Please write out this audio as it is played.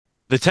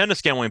The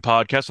Tennis Gambling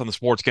Podcast on the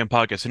Sports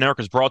Gambling Podcast Network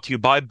is brought to you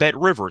by Bet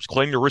Rivers.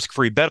 Claim your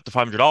risk-free bet up to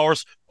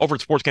 $500 over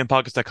at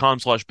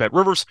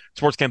sportsgamepodcast.com/betrivers,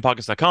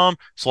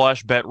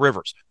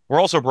 sportsgamepodcast.com/betrivers. We're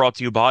also brought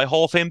to you by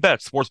Hall of Fame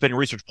Bets, sports betting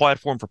research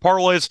platform for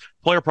parlays,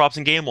 player props,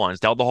 and game lines.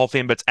 Download the Hall of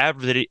Fame Bets app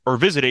or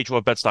visit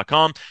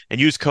HOFBets.com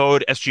and use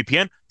code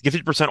SGPN to get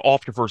 50%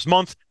 off your first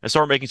month and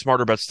start making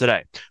smarter bets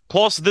today.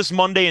 Plus, this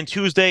Monday and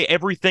Tuesday,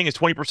 everything is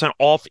 20%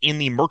 off in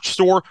the merch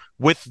store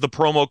with the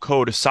promo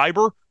code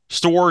CYBER.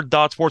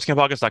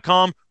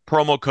 Store.sportsgamepodcast.com,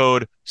 promo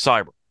code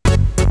CYBER.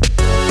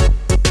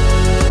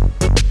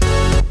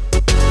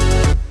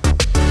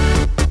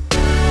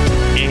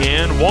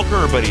 And welcome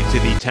everybody to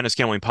the Tennis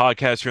Gambling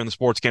Podcast here on the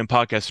Sports Gambling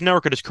Podcast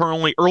Network. It is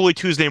currently early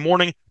Tuesday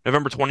morning,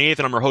 November 28th,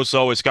 and I'm your host, as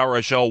always, Scott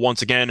Reichel,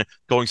 once again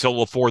going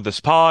solo for this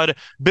pod.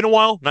 Been a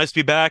while, nice to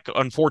be back.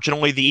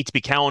 Unfortunately, the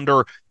ATP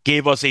calendar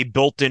gave us a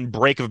built-in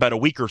break of about a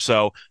week or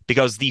so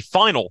because the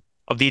final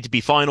of the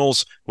ATP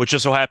Finals, which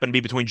just so happened to be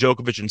between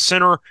Djokovic and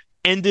Sinner,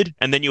 ended,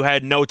 and then you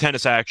had no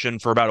tennis action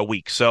for about a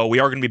week. So we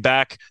are going to be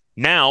back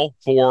now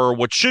for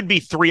what should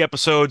be 3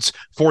 episodes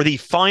for the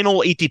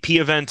final ATP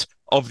event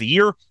of the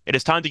year. It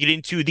is time to get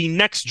into the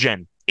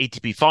next-gen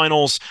ATP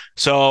Finals.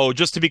 So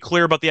just to be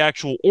clear about the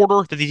actual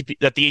order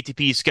that the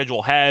ATP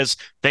schedule has,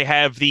 they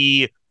have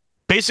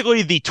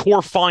basically the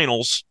tour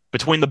finals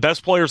between the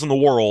best players in the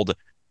world,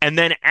 and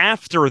then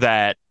after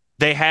that,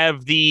 they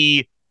have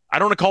I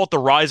don't want to call it the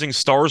Rising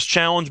Stars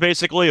Challenge,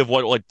 basically, of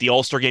what like the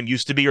All-Star Game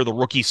used to be, or the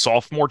Rookie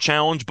Sophomore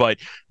Challenge, but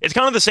it's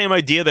kind of the same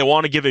idea. They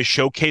want to give a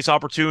showcase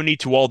opportunity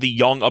to all the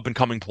young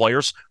up-and-coming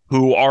players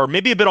who are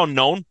maybe a bit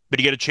unknown, but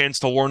you get a chance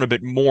to learn a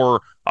bit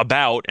more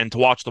about and to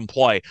watch them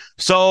play.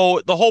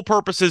 So the whole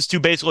purpose is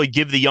to basically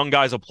give the young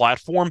guys a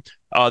platform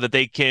that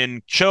they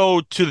can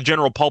show to the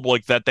general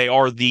public that they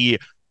are I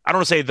don't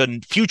want to say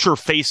the future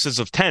faces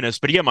of tennis,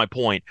 but you get my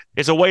point.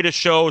 It's a way to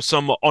show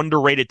some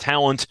underrated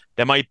talent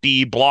that might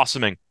be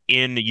blossoming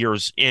in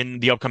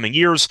the upcoming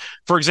years.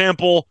 For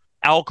example,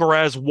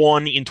 Alcaraz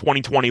won in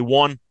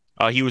 2021.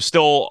 He was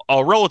still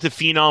a relative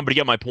phenom, but you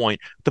get my point.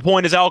 The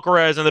point is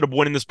Alcaraz ended up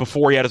winning this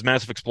before he had his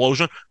massive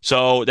explosion,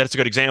 so that's a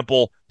good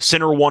example.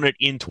 Sinner won it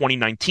in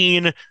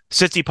 2019,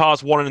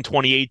 Tsitsipas won it in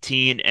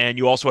 2018, and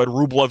you also had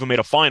Rublev who made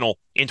a final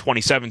in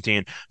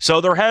 2017. So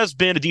there has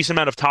been a decent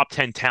amount of top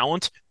 10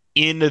 talent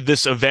in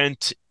this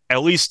event.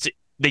 At least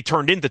they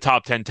turned into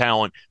top 10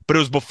 talent, but it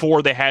was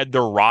before they had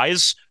their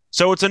rise.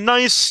 So it's a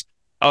nice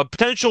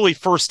potentially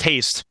first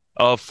taste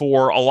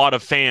for a lot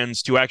of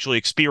fans to actually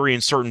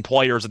experience certain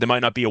players that they might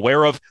not be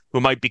aware of,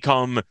 who might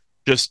become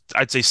just,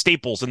 I'd say,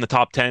 staples in the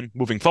top 10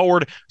 moving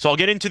forward. So I'll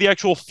get into the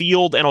actual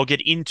field and I'll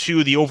get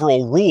into the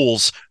overall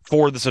rules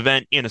for this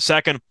event in a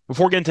second.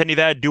 Before getting to any of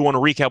that, I do want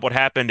to recap what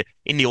happened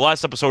in the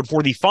last episode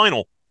for the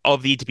final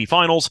of the ATP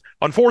Finals.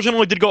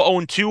 Unfortunately, did go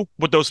 0-2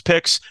 with those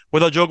picks. We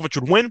thought Djokovic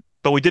would win,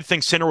 but we did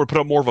think Sinner would put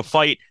up more of a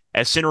fight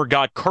as Sinner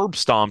got curb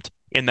stomped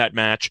in that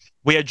match.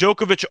 We had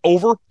Djokovic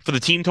over for the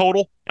team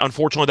total.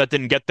 Unfortunately, that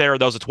didn't get there.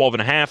 That was a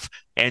 12.5,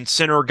 and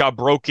Sinner got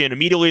broken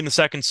immediately in the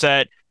second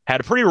set.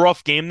 Had a pretty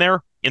rough game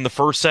there in the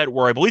first set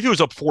where I believe he was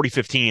up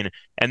 40-15,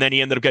 and then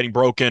he ended up getting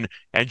broken,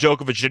 and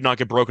Djokovic did not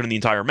get broken in the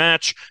entire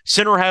match.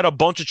 Sinner had a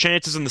bunch of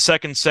chances in the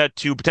second set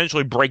to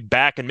potentially break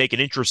back and make it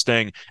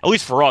interesting, at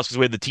least for us, because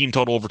we had the team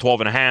total over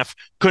 12.5.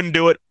 Couldn't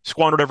do it,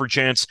 squandered every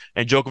chance,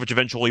 and Djokovic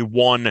eventually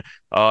won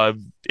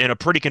in a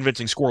pretty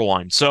convincing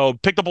scoreline. So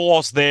picked up a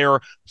loss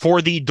there.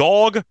 For the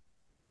dog,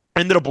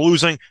 ended up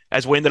losing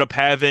as we ended up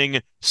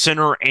having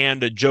Sinner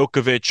and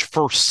Djokovic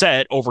first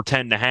set over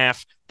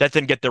 10.5. That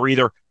didn't get there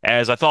either,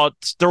 as I thought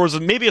there was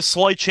maybe a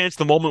slight chance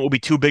the moment would be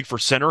too big for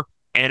Sinner,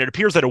 and it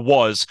appears that it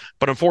was,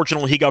 but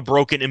unfortunately he got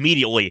broken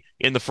immediately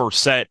in the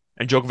first set,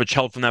 and Djokovic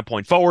held from that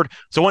point forward.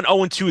 So went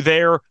 0-2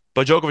 there,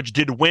 but Djokovic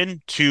did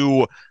win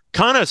to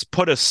kind of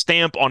put a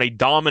stamp on a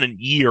dominant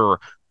year.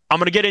 I'm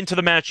going to get into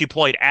the match he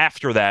played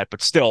after that,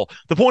 but still,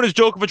 the point is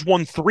Djokovic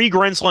won 3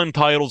 Grand Slam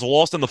titles,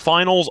 lost in the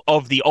finals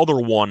of the other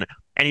one,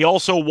 and he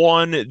also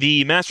won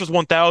the Masters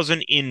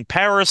 1000 in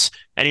Paris,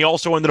 and he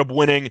also ended up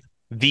winning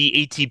the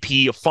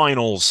ATP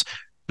Finals.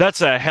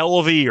 That's a hell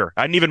of a year.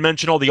 I didn't even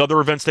mention all the other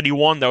events that he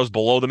won. That was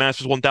below the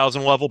Masters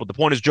 1000 level, but the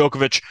point is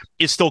Djokovic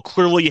is still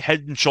clearly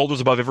head and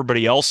shoulders above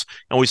everybody else,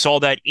 and we saw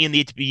that in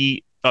the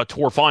ATP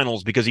Tour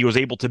Finals because he was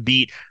able to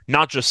beat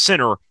not just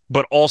Sinner,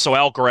 but also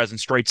Alcaraz in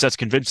straight sets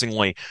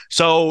convincingly.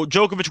 So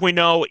Djokovic, we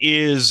know,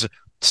 is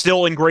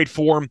still in great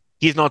form.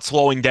 He's not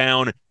slowing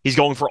down. He's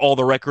going for all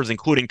the records,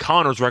 including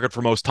Connor's record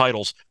for most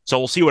titles. So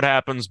we'll see what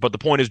happens, but the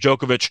point is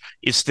Djokovic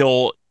is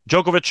still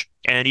Djokovic,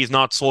 and he's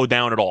not slowed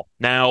down at all.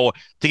 Now,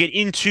 to get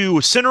into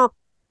Sinner,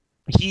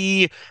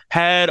 he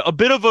had a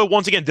bit of a,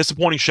 once again,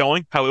 disappointing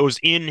showing, how it was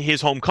in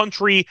his home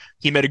country.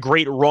 He made a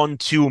great run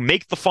to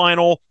make the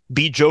final,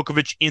 beat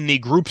Djokovic in the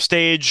group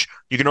stage.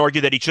 You can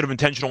argue that he should have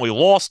intentionally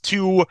lost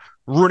to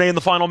Rune in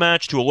the final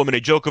match to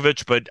eliminate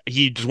Djokovic, but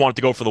he just wanted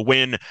to go for the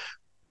win.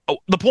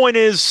 The point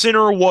is,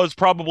 Sinner was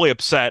probably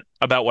upset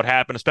about what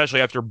happened,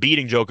 especially after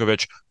beating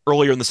Djokovic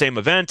earlier in the same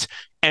event.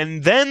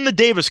 And then the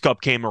Davis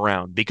Cup came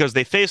around because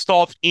they faced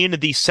off in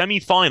the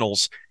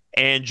semifinals,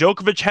 and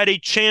Djokovic had a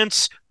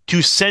chance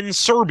to send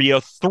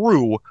Serbia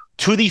through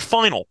to the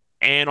final.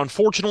 And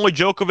unfortunately,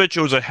 Djokovic,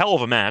 it was a hell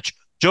of a match.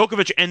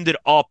 Djokovic ended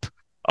up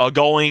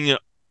going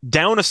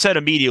down a set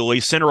immediately.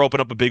 Sinner opened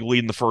up a big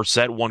lead in the first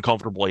set, won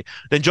comfortably.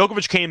 Then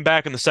Djokovic came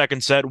back in the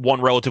second set, won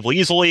relatively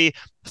easily.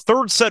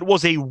 Third set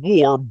was a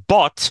war,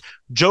 but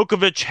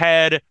Djokovic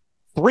had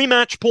 3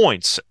 match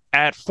points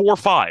at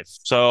 4-5.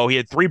 So he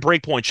had 3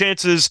 breakpoint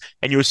chances,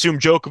 and you assume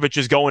Djokovic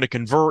is going to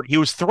convert. He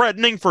was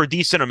threatening for a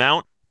decent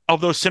amount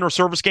of those Sinner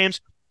service games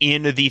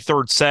in the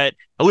third set,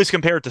 at least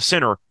compared to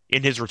Sinner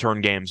in his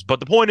return games. But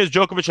the point is,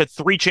 Djokovic had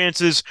 3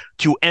 chances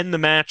to end the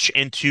match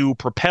and to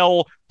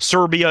propel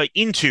Serbia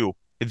into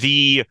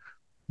the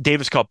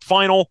Davis Cup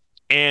final,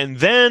 and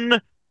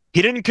then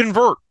he didn't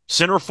convert.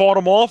 Sinner fought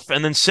him off,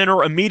 and then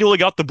Sinner immediately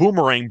got the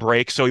boomerang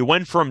break, so he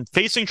went from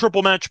facing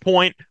triple match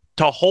point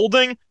to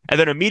holding, and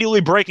then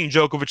immediately breaking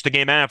Djokovic the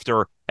game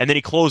after, and then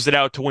he closed it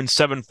out to win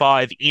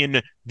 7-5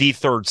 in the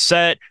third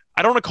set.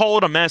 I don't want to call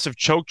it a massive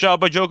choke job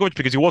by Djokovic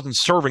because he wasn't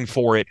serving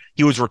for it.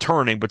 He was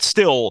returning, but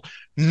still,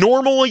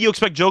 normally you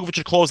expect Djokovic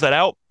to close that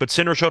out, but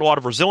Sinner showed a lot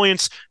of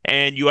resilience,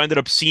 and you ended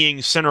up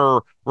seeing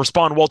Sinner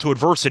respond well to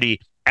adversity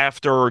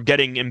after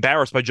getting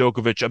embarrassed by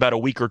Djokovic about a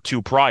week or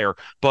 2 prior.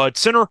 But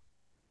Sinner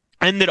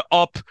ended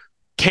up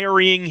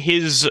carrying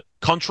his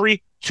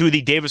country to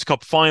the Davis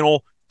Cup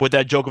final with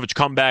that Djokovic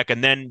comeback,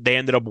 and then they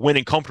ended up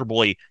winning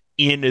comfortably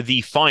in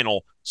the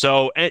final.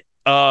 So I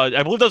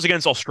believe that was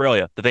against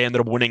Australia that they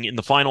ended up winning in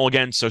the final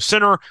again. So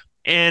Sinner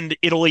and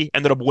Italy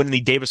ended up winning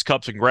the Davis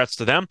Cup, so congrats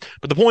to them.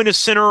 But the point is,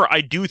 Sinner,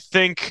 I do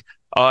think,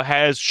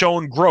 has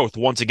shown growth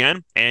once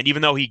again, and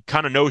even though he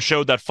kind of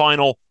no-showed that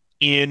final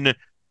in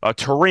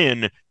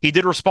Turin, he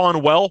did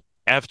respond well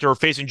after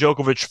facing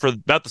Djokovic for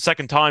about the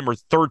second time or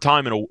third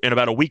time in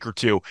about a week or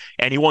 2,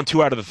 and he won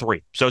 2 out of the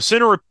 3. So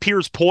Sinner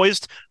appears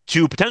poised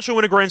to potentially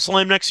win a Grand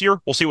Slam next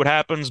year. We'll see what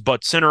happens,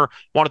 but Sinner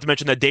wanted to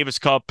mention that Davis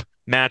Cup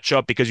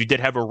matchup because you did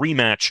have a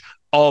rematch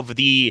of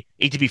the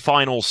ATP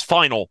Finals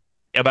final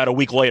about a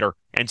week later,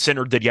 and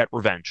Sinner did get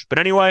revenge. But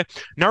anyway,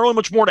 not really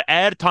much more to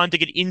add. Time to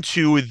get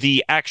into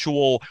the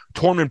actual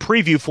tournament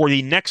preview for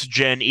the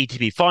next-gen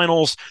ATP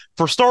Finals.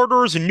 For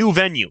starters, a new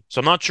venue. So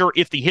I'm not sure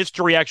if the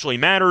history actually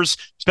matters,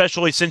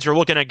 especially since you're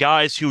looking at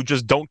guys who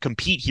just don't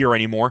compete here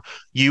anymore.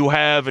 You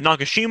have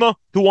Nakashima,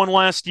 who won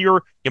last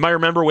year. You might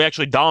remember we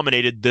actually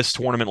dominated this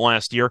tournament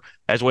last year,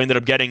 as we ended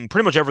up getting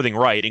pretty much everything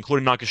right,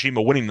 including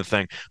Nakashima winning the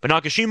thing. But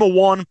Nakashima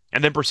won,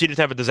 and then proceeded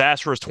to have a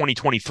disastrous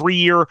 2023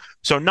 year.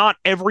 So not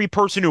every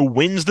person who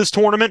wins this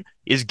tournament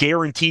is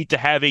guaranteed to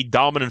have a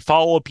dominant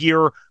follow-up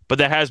year, but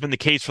that has been the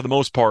case for the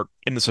most part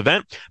in this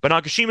event. But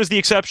Nakashima is the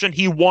exception.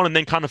 He won and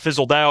then kind of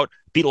fizzled out,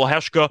 beat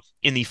Leheshka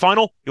in the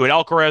final. You had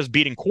Alcaraz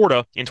beating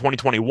Korda in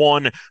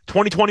 2021.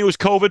 2020 was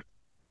COVID,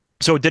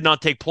 so it did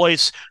not take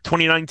place.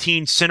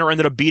 2019, Sinner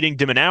ended up beating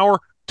De Minaur.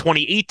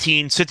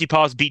 2018,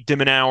 Tsitsipas beat De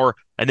Minaur.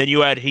 And then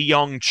you had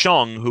Hee-Young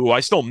Chung, who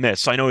I still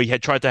miss. I know he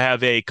had tried to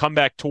have a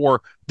comeback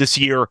tour this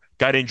year,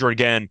 got injured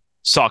again,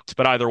 sucked.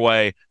 But either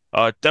way,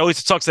 at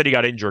least it sucks that he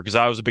got injured because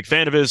I was a big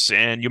fan of his,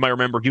 and you might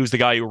remember he was the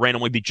guy who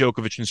randomly beat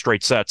Djokovic in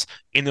straight sets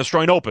in the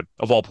Australian Open,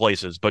 of all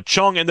places. But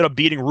Chung ended up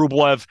beating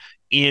Rublev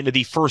in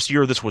the first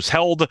year this was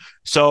held.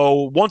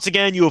 So once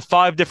again, you have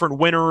 5 different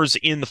winners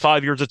in the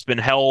 5 years it's been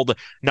held.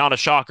 Not a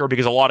shocker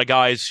because a lot of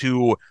guys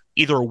who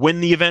either win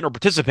the event or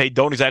participate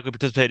don't exactly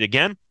participate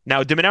again.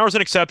 Now, De Minaur is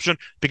an exception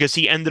because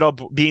he ended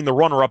up being the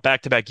runner-up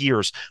back-to-back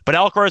years. But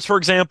Alcaraz, for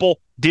example,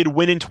 did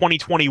win in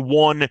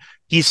 2021.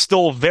 He's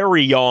still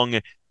very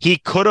young. He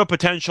could have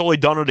potentially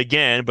done it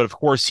again, but of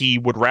course he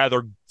would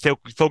rather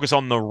focus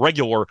on the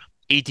regular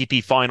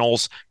ATP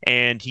finals,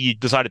 and he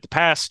decided to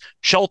pass.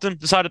 Shelton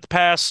decided to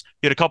pass.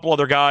 You had a couple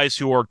other guys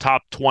who are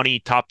top 20,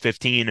 top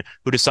 15,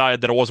 who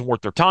decided that it wasn't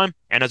worth their time,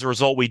 and as a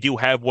result, we do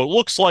have what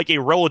looks like a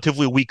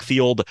relatively weak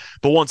field,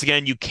 but once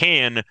again, you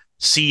can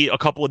see a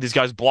couple of these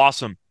guys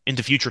blossom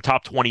into future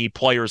top 20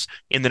 players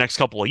in the next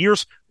couple of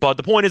years, but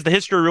the point is the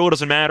history really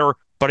doesn't matter,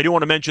 but I do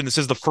want to mention this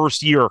is the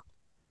first year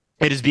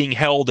it is being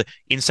held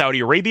in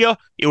Saudi Arabia.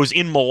 It was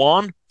in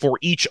Milan for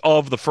each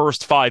of the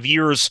first 5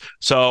 years.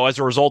 So as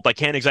a result, I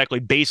can't exactly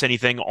base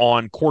anything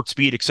on court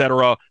speed,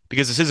 etc.,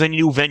 because this is a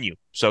new venue.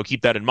 So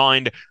keep that in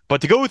mind.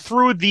 But to go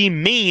through the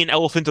main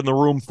elephant in the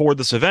room for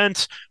this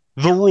event,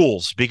 the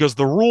rules, because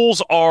the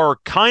rules are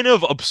kind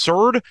of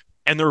absurd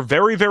and they're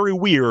very, very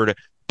weird,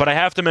 but I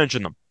have to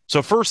mention them.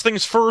 So first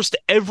things first,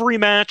 every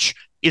match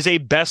is a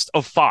best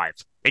of 5.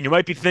 And you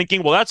might be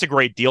thinking, well, that's a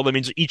great deal. That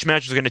means each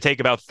match is going to take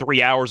about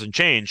 3 hours and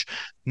change.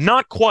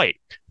 Not quite,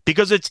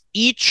 because it's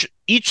each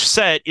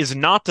set is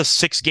not to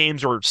 6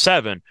 games or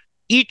 7.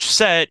 Each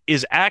set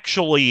is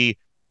actually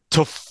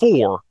to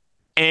 4.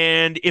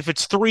 And if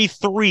it's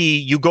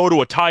 3-3, you go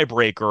to a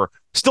tiebreaker.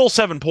 Still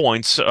 7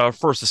 points,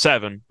 first to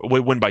 7, we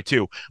win by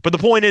 2. But the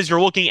point is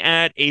you're looking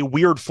at a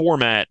weird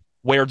format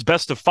where it's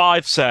best of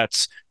 5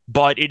 sets,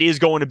 but it is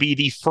going to be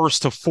the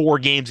first to 4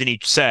 games in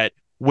each set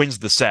wins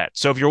the set.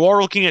 So if you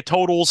are looking at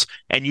totals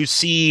and you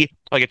see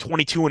like a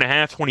 22.5,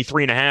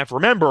 23.5,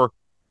 remember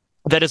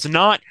that is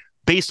not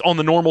based on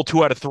the normal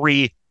 2 out of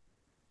 3,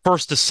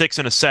 first to 6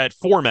 in a set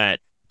format.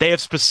 They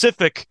have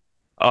specific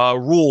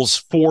rules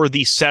for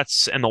the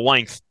sets and the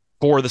length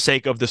for the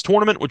sake of this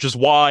tournament, which is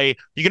why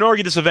you can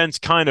argue this event's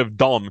kind of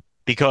dumb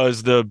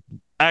because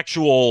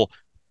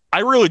I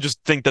really just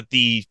think that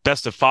the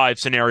best of five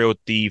scenario with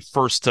the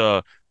first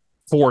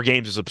four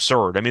games is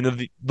absurd. I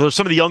mean, there's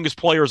some of the youngest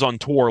players on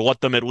tour.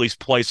 Let them at least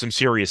play some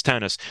serious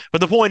tennis.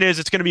 But the point is,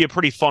 it's going to be a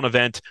pretty fun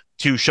event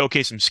to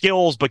showcase some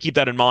skills, but keep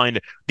that in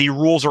mind. The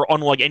rules are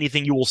unlike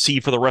anything you will see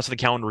for the rest of the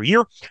calendar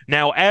year.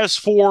 Now, as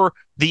for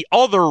the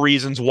other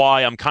reasons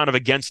why I'm kind of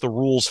against the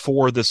rules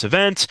for this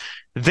event,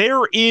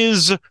 there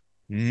is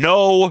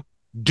no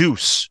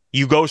deuce.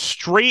 You go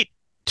straight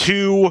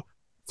to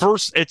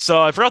first, it's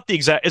I forgot the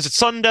exact. Is it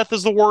sudden death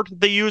is the word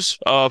that they use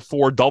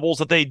for doubles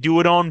that they do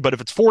it on? But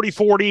if it's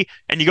 40-40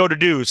 and you go to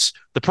deuce,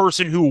 the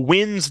person who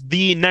wins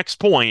the next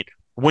point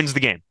wins the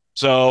game.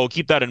 So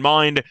keep that in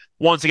mind.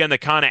 Once again,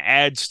 that kind of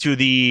adds to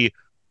the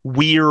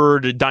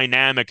weird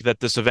dynamic that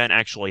this event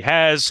actually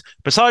has.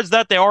 Besides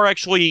that, they are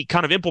actually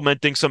kind of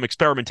implementing some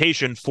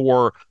experimentation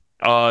for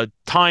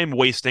time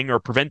wasting or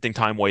preventing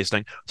time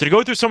wasting. So to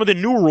go through some of the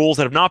new rules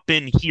that have not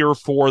been here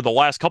for the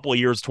last couple of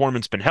years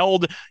tournament's been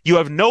held, you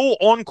have no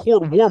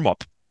on-court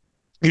warm-up.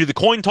 You do the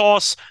coin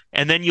toss,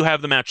 and then you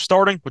have the match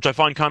starting, which I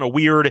find kind of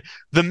weird.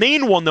 The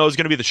main one, though, is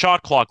going to be the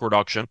shot clock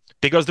reduction,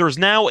 because there's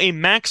now a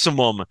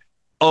maximum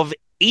of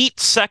 8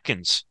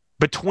 seconds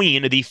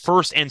between the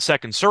first and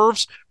second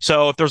serves.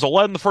 So if there's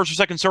 11 the first or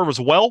second serve as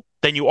well,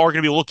 then you are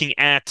going to be looking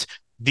at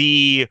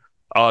the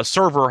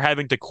server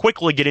having to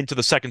quickly get into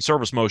the second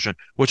service motion,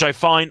 which I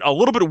find a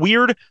little bit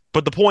weird.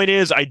 But the point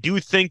is, I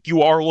do think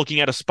you are looking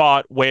at a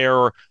spot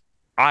where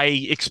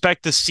I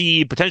expect to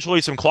see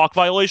potentially some clock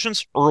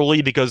violations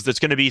early because it's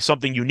going to be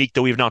something unique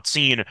that we've not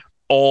seen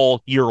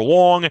all year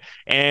long.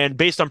 And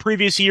based on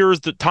previous years,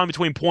 the time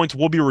between points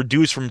will be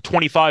reduced from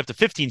 25 to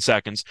 15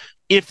 seconds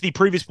if the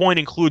previous point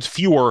includes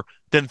fewer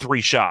than 3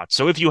 shots.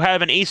 So if you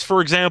have an ace, for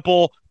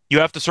example, you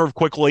have to serve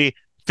quickly.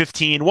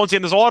 15. Once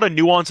again, there's a lot of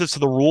nuances to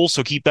the rules,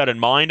 so keep that in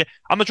mind.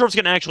 I'm not sure if it's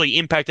going to actually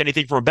impact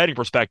anything from a betting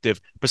perspective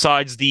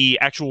besides the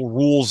actual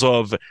rules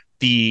of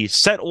the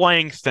set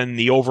length and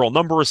the overall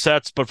number of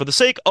sets. But for the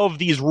sake of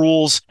these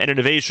rules and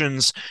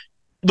innovations,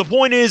 the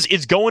point is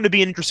it's going to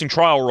be an interesting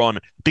trial run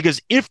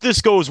because if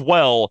this goes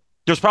well,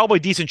 there's probably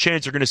a decent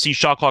chance you're going to see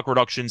shot clock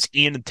reductions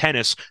in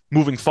tennis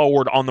moving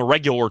forward on the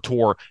regular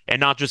tour and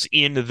not just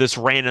in this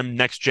random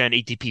next-gen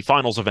ATP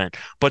Finals event.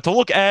 But to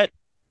look at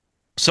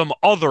some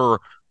other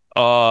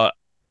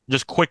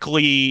just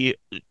quickly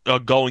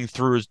going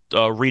through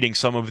reading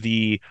some of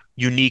the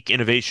unique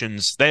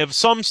innovations. They have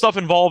some stuff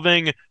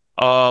involving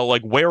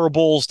like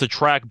wearables to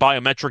track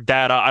biometric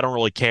data. I don't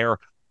really care.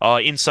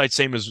 Insight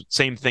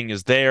same thing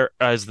as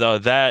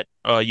that.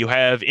 You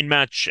have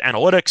in-match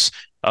analytics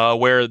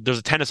where there's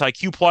a tennis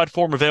IQ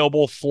platform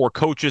available for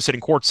coaches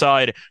sitting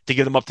courtside to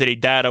give them up-to-date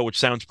data, which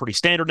sounds pretty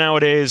standard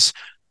nowadays.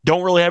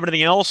 Don't really have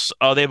anything else.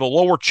 They have a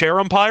lower chair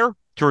umpire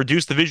to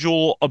reduce the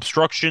visual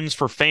obstructions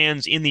for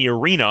fans in the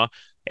arena.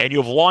 And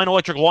you have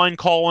electric line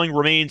calling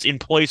remains in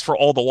place for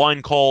all the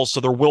line calls, so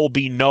there will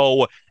be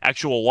no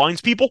actual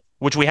lines people,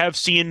 which we have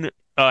seen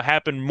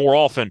happen more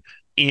often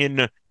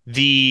in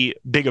the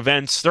big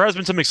events. There has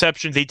been some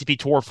exceptions. ATP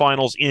Tour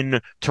Finals in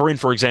Turin,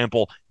 for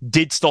example,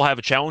 did still have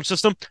a challenge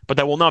system, but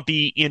that will not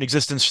be in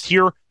existence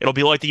here. It'll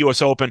be like the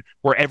US Open,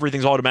 where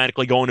everything's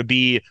automatically going to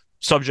be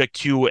subject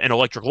to an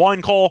electric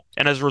line call,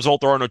 and as a result,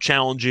 there are no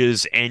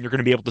challenges, and you're going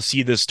to be able to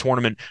see this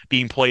tournament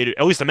being played,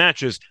 at least the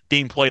matches,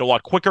 being played a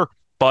lot quicker.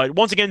 But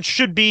once again,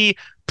 should be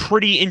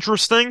pretty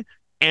interesting,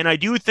 and I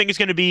do think it's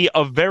going to be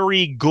a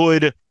very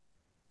good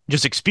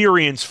just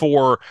experience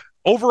for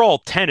overall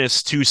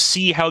tennis to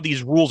see how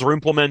these rules are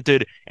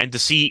implemented and to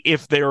see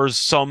if there's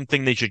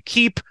something they should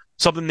keep,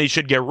 something they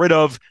should get rid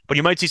of. But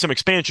you might see some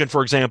expansion,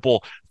 for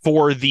example,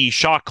 for the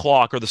shot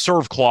clock or the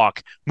serve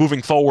clock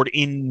moving forward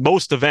in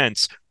most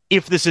events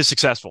if this is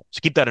successful.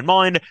 So keep that in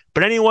mind.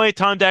 But anyway,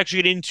 time to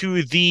actually get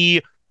into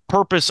the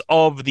purpose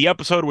of the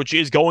episode, which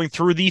is going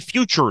through the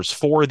futures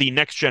for the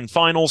next-gen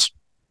finals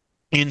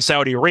in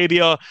Saudi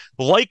Arabia.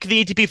 Like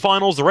the ATP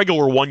Finals, the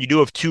regular one, you do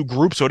have 2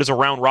 groups, so it is a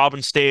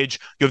round-robin stage.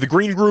 You have the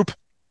green group,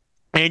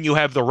 and you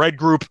have the red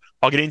group.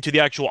 I'll get into the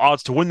actual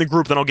odds to win the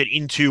group, then I'll get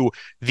into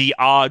the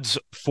odds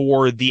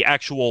for the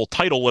actual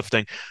title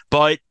lifting.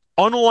 But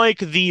unlike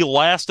the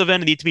last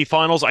event in the ATP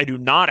Finals, I do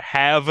not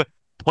have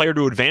player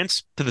to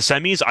advance to the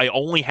semis. I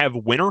only have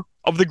winner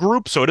of the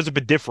group, so it is a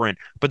bit different.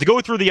 But to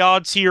go through the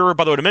odds here,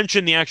 by the way, to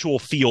mention the actual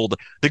field,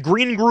 the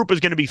green group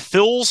is going to be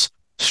Fils,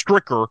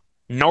 Stricker,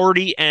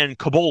 Nardi, and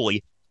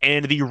Kaboli.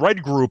 And the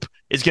red group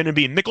is going to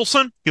be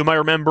Mickelson. You might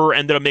remember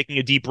ended up making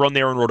a deep run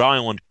there in Rhode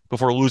Island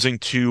before losing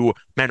to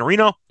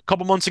Manarino a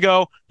couple months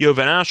ago. You have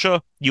Van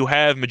Asche, you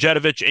have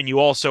Medjedovic, and you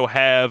also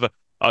have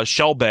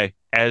Shelby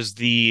as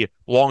the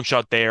long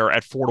shot there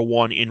at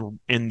 4-1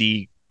 in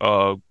the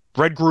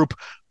red group.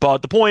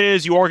 But the point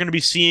is, you are going to be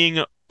seeing,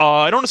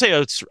 I don't want to say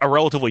it's a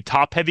relatively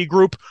top-heavy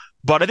group,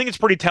 but I think it's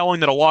pretty telling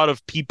that a lot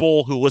of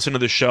people who listen to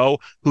the show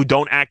who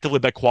don't actively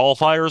bet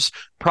qualifiers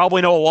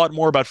probably know a lot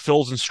more about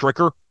Fils and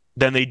Stricker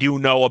than they do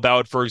know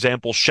about, for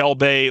example,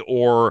 Shelby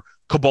or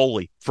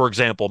Kaboli, for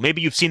example.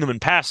 Maybe you've seen them in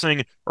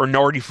passing, or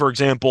Nardi, for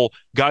example,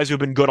 guys who have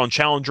been good on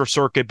Challenger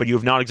Circuit, but you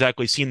have not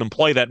exactly seen them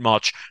play that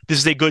much. This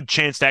is a good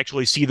chance to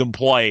actually see them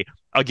play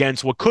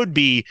against what could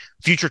be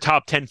future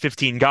top 10,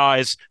 15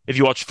 guys. If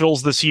you watch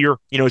Phil's this year,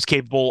 he's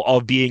capable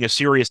of being a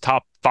serious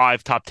top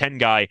 5, top 10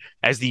 guy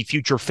as the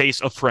future face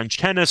of French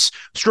tennis.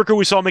 Stricker,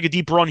 we saw make a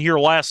deep run here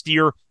last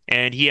year,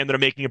 and he ended up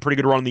making a pretty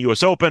good run in the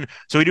U.S. Open.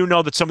 So we do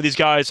know that some of these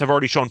guys have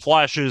already shown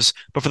flashes,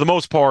 but for the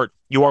most part,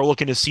 you are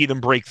looking to see them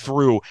break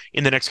through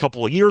in the next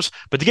couple of years.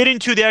 But to get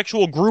into the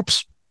actual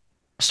groups,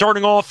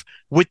 starting off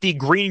with the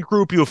green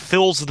group, you have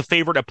Phil's the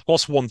favorite at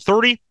plus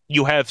 130.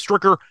 You have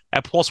Stricker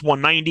at plus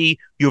 190.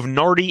 You have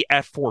Nardi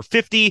at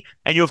 450.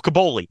 And you have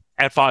Kaboli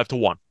at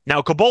 5-1.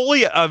 Now,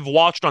 Kaboli, I've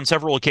watched on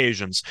several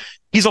occasions.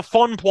 He's a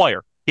fun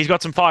player. He's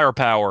got some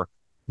firepower.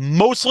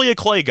 Mostly a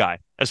clay guy,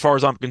 as far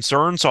as I'm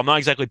concerned. So I'm not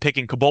exactly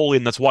picking Kaboli,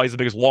 and that's why he's the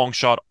biggest long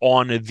shot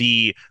on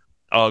the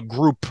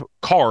group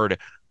card.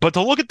 But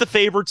to look at the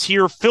favorites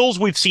here, Phil's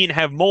we've seen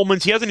have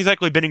moments. He hasn't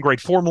exactly been in great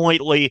form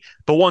lately.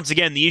 But once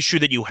again, the issue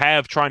that you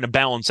have trying to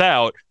balance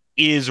out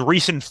is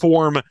recent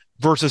form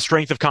versus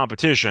strength of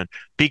competition.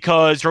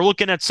 Because you're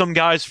looking at some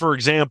guys, for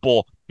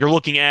example, you're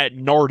looking at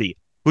Nardi,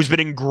 who's been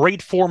in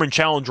great form in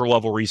challenger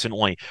level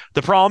recently.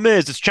 The problem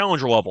is it's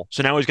challenger level,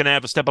 so now he's going to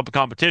have to step up in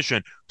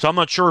competition. So I'm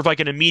not sure if I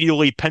can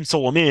immediately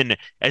pencil him in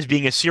as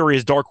being a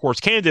serious dark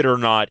horse candidate or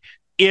not,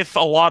 if a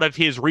lot of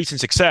his recent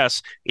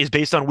success is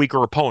based on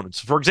weaker opponents.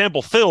 For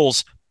example,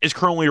 Phil's is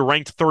currently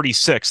ranked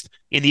 36th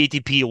in the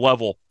ATP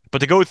level. But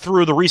to go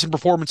through the recent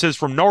performances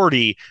from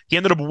Nardi, he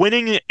ended up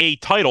winning a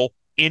title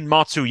in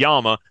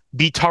Matsuyama,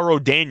 beat Taro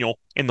Daniel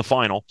in the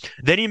final.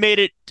 Then he made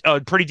it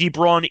a pretty deep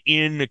run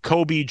in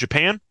Kobe,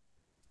 Japan.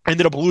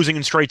 Ended up losing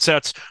in straight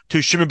sets to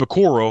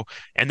Shimabukuro,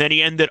 and then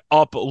he ended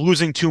up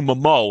losing to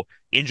Momo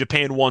in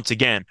Japan once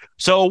again.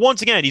 So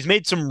once again, he's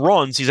made some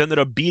runs. He's ended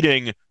up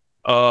beating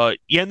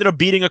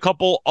a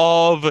couple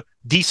of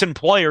decent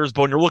players,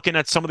 but when you're looking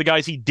at some of the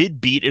guys he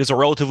did beat, it is a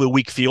relatively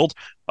weak field.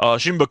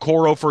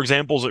 Shimabukuro, for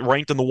example, is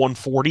ranked in the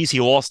 140s.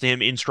 He lost to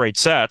him in straight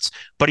sets,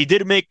 but he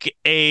did make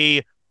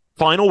a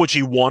final, which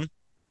he won.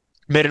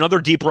 Made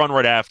another deep run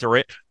right after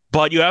it,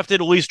 but you have to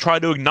at least try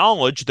to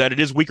acknowledge that it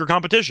is weaker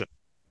competition,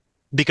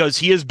 because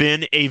he has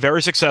been a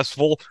very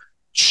successful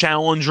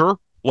challenger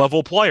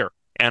level player.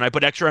 And I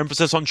put extra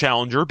emphasis on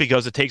challenger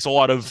because it takes a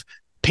lot of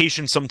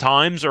patience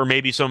sometimes, or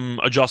maybe some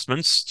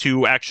adjustments,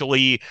 to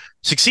actually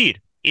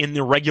succeed in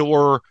the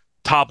regular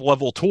top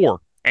level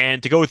tour.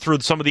 And to go through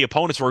some of the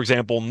opponents, for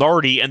example,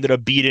 Nardi ended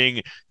up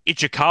beating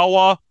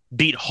Ichikawa,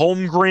 beat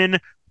Holmgren,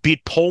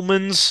 beat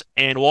Polmans,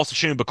 and lost to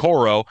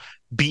Shimabukuro,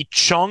 beat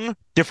Chung,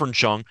 different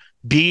Chung,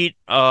 beat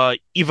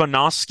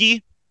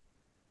Ivanovsky,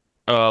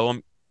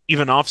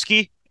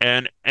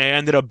 and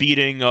ended up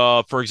beating,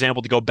 for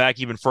example, to go back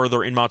even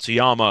further in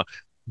Matsuyama,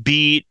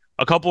 beat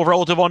a couple of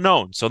relative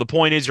unknowns. So the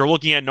point is, you're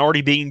looking at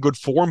Nardi being in good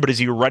form, but is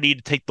he ready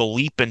to take the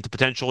leap and to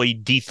potentially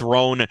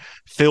dethrone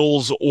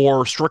Phil's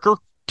or Stricker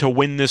to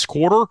win this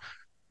quarter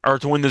or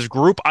to win this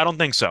group? I don't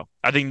think so.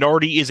 I think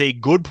Nardi is a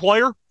good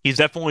player. He's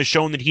definitely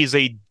shown that he's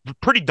a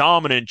pretty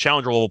dominant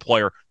challenger level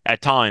player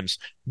at times,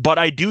 but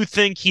I do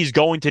think he's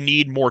going to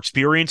need more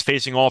experience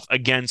facing off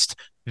against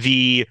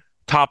the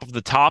top of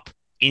the top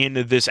in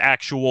this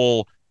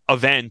actual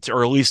event,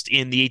 or at least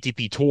in the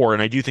ATP Tour.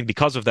 And I do think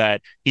because of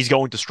that, he's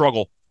going to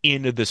struggle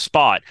into this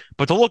spot.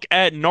 But to look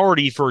at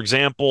Nardi, for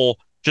example,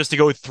 just to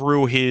go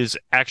through his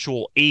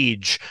actual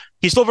age,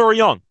 he's still very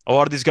young. A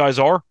lot of these guys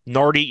are.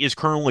 Nardi is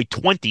currently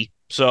 20,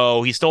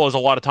 so he still has a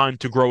lot of time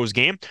to grow his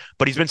game,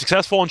 but he's been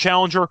successful in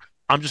Challenger.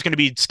 I'm just going to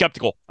be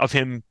skeptical of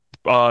him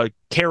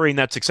carrying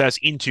that success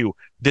into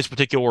this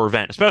particular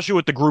event, especially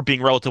with the group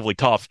being relatively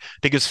tough,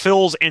 because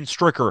Phil's and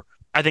Stricker,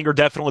 I think, are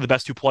definitely the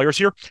best two players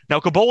here. Now,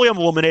 Kaboli I'm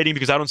eliminating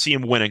because I don't see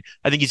him winning.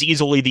 I think he's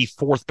easily the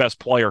fourth best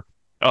player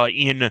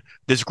in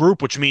this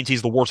group, which means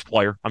he's the worst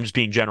player. I'm just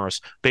being generous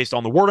based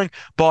on the wording.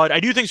 But I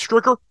do think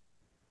Stricker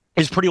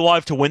is pretty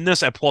live to win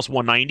this at plus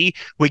 190.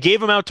 We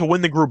gave him out to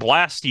win the group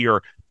last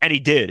year, and he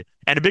did.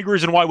 And a big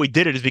reason why we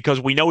did it is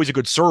because we know he's a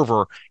good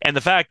server. And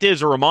the fact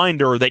is, a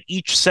reminder that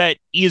each set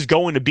is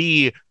going to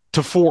be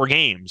to 4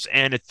 games.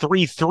 And at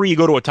 3-3, you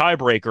go to a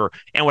tiebreaker.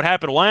 And what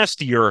happened last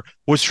year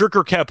was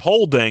Stricker kept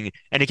holding,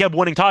 and he kept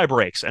winning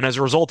tiebreaks. And as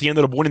a result, he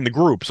ended up winning the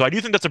group. So I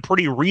do think that's a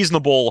pretty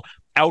reasonable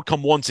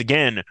outcome once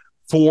again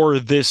for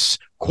this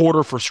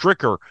quarter for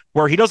Stricker,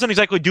 where he doesn't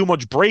exactly do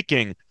much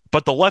breaking,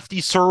 but the lefty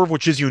serve,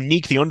 which is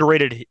unique, the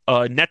underrated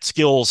net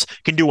skills,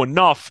 can do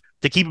enough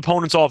to keep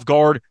opponents off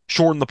guard,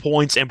 shorten the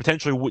points, and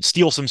potentially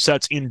steal some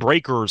sets in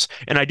breakers.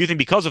 And I do think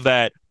because of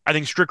that, I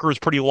think Stricker is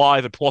pretty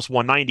live at plus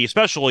 190,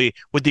 especially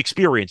with the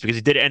experience, because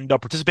he did end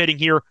up participating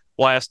here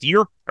last year,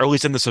 or at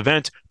least in this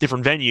event,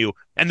 different venue,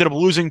 ended up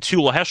losing to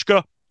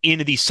Leheshka in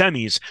the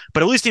semis,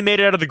 but at least he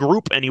made it out of the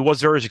group, and he was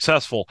very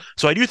successful.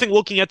 So I do think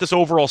looking at this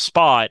overall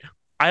spot,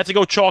 I have to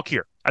go chalk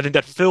here. I think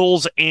that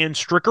Phil's and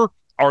Stricker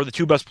are the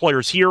two best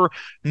players here.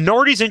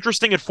 Nardi's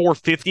interesting at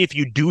 450 if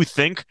you do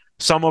think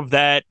some of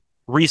that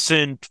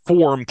recent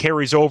form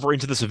carries over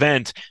into this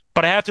event,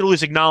 but I have to at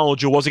least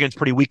acknowledge it was against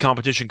pretty weak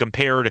competition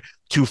compared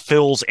to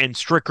Phils and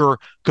Stricker.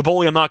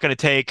 Caboli I'm not going to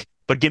take,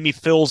 but give me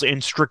Phils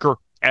and Stricker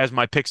as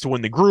my picks to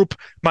win the group.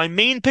 My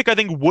main pick, I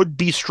think, would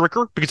be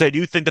Stricker because I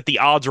do think that the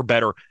odds are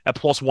better at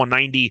plus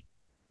 190,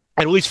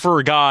 at least for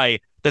a guy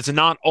that's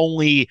not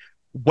only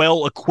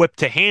well equipped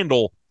to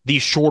handle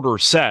these shorter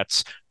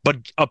sets, but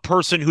a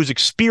person who's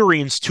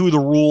experienced to the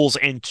rules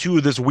and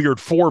to this weird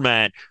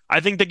format. I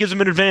think that gives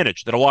him an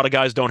advantage that a lot of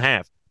guys don't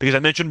have. Because I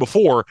mentioned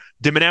before,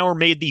 de Minaur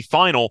made the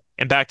final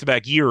in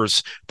back-to-back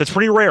years. That's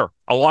pretty rare.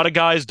 A lot of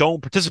guys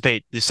don't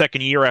participate the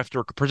second year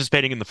after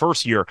participating in the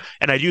first year.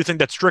 And I do think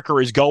that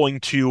Stricker is going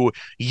to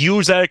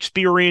use that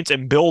experience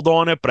and build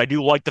on it. But I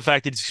do like the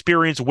fact that he's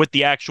experienced with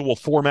the actual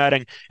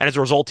formatting. And as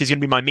a result, he's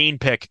going to be my main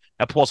pick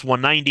at plus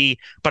 190.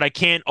 But I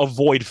can't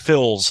avoid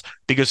Phils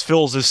because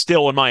Phils is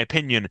still, in my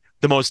opinion,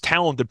 the most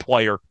talented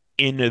player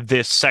in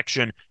this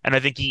section, and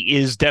I think he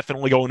is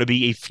definitely going to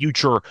be a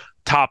future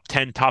top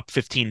 10, top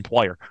 15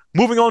 player.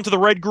 Moving on to the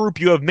red group,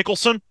 you have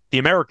Mickelson, the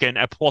American,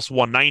 at plus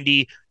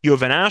 190. You have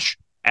Van Asch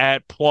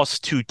at plus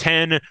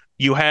 210.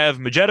 You have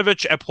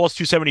Medjedovic at plus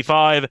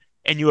 275,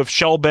 and you have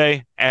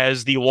Shelby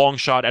as the long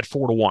shot at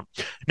 4-1.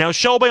 Now,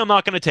 Shelby I'm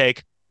not going to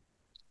take.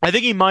 I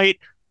think he might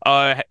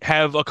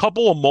have a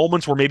couple of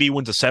moments where maybe he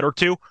wins a set or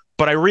two,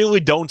 but I really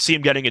don't see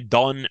him getting it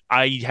done.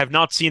 I have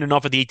not seen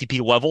enough at the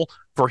ATP level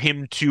for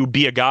him to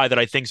be a guy that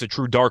I think is a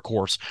true dark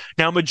horse.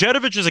 Now,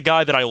 Medjedovic is a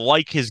guy that I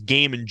like his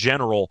game in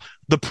general.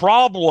 The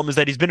problem is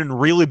that he's been in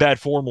really bad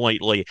form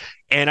lately,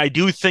 and I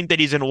do think that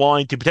he's in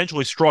line to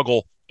potentially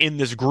struggle in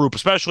this group,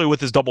 especially with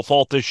his double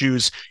fault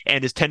issues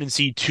and his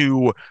tendency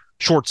to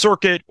short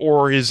circuit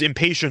or his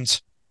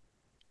impatience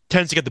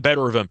tends to get the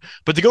better of him.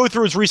 But to go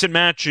through his recent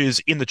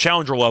matches in the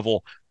challenger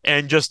level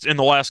and just in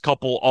the last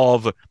couple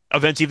of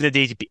events, even at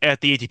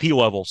the ATP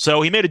level.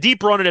 So he made a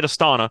deep run at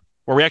Astana,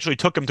 where we actually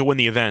took him to win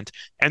the event,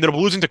 ended up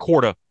losing to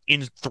Korda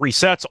in 3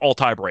 sets, all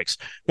tie breaks.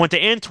 Went to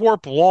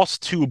Antwerp,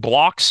 lost to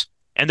Blocks,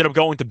 ended up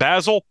going to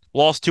Basel,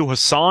 lost to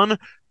Hassan,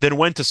 then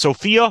went to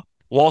Sofia,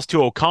 lost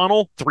to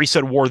O'Connell,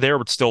 3-set war there,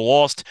 but still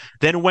lost.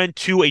 Then went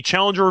to a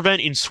challenger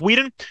event in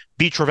Sweden,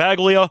 beat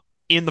Travaglia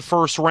in the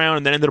first round,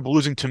 and then ended up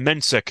losing to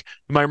Mensik.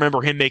 You might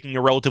remember him making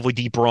a relatively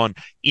deep run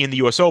in the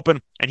U.S. Open,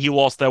 and he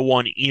lost that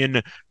one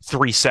in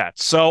 3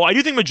 sets. So I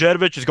do think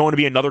Medjedovic is going to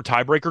be another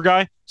tiebreaker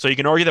guy, so you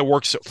can argue that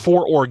works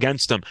for or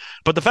against him.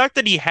 But the fact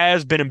that he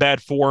has been in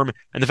bad form,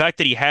 and the fact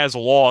that he has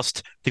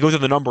lost, to go through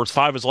the numbers,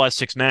 5 of his last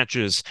 6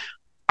 matches,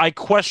 I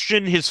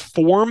question his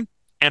form,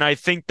 and I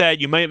think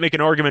that you might make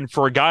an argument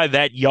for a guy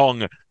that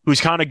young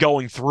who's kind of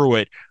going through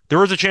it.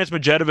 There is a chance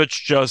Medjedovic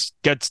just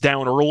gets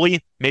down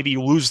early, maybe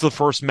lose the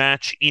first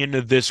match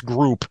in this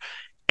group,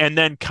 and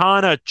then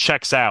kind of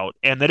checks out.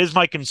 And that is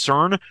my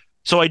concern.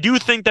 So I do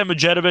think that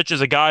Medjedovic is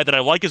a guy that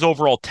I like his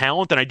overall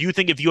talent, and I do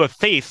think if you have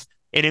faith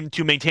in him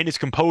to maintain his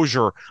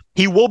composure,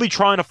 he will be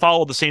trying to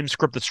follow the same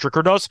script that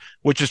Stricker does,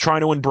 which is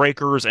trying to win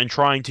breakers and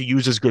trying to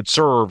use his good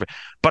serve.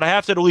 But I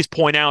have to at least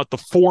point out the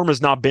form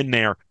has not been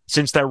there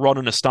since that run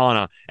in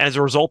Astana, and as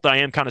a result, I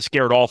am kind of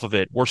scared off of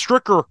it. Where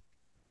Stricker,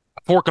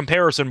 for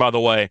comparison, by the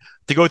way,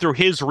 to go through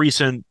his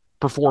recent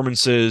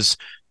performances,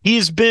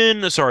 he's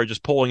been, sorry,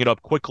 just pulling it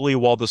up quickly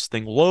while this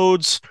thing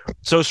loads.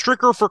 So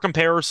Stricker, for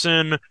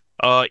comparison,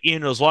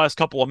 in his last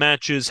couple of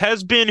matches,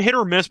 has been hit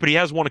or miss, but he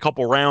has won a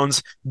couple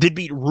rounds. Did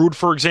beat Ruud,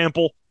 for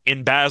example,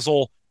 in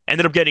Basel.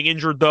 Ended up getting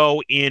injured,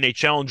 though, in a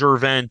challenger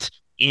event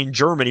in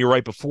Germany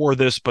right before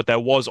this, but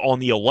that was on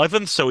the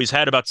 11th, so he's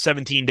had about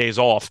 17 days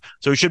off,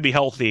 so he should be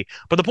healthy.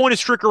 But the point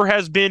is, Stricker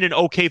has been in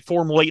okay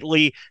form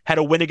lately, had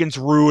a win against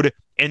Ruud,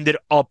 ended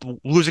up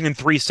losing in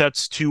 3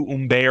 sets to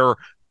Humbert.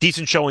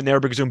 Decent showing there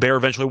because Humbert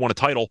eventually won a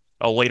title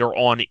later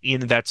on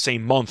in that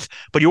same month.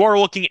 But you are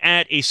looking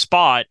at a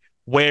spot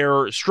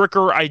where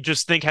Stricker, I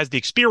just think, has the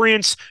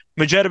experience.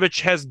 Medjedovic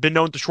has been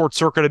known to short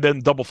circuit a bit,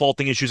 and double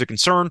faulting issues a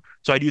concern,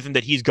 so I do think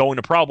that he's going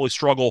to probably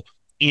struggle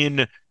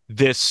in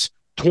this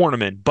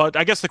tournament. But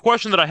I guess the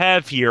question that I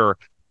have here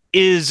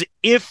is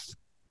if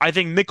I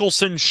think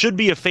Mickelson should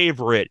be a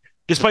favorite,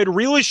 despite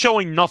really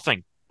showing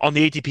nothing on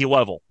the ATP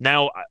level.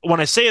 Now, when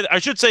I say it, I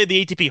should say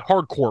the ATP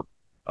hardcourt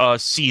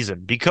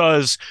season,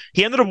 because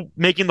he ended up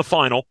making the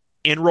final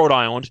in Rhode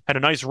Island, had a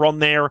nice run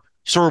there,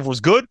 serve was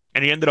good,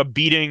 and he ended up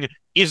beating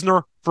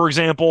Isner, for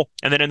example,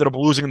 and then ended up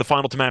losing in the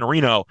final to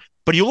Manarino.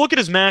 But you look at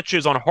his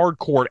matches on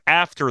hardcourt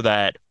after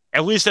that,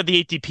 at least at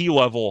the ATP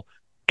level,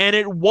 and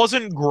it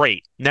wasn't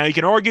great. Now, you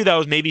can argue that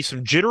was maybe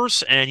some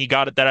jitters, and he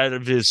got that out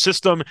of his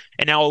system,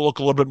 and now it'll look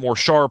a little bit more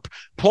sharp.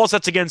 Plus,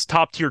 that's against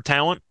top-tier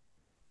talent,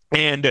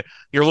 and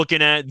you're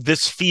looking at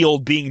this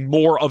field being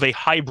more of a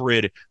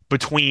hybrid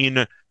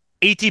between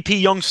ATP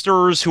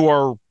youngsters who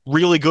are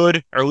really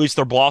good, or at least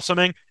they're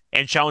blossoming,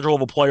 and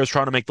challenger-level players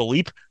trying to make the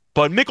leap.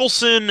 But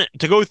Mickelson,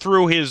 to go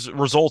through his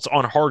results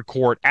on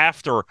hardcourt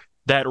after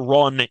that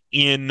run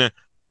in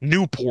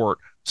Newport.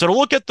 So to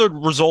look at the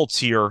results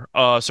here,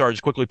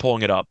 just quickly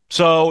pulling it up.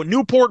 So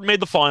Newport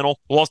made the final,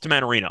 lost to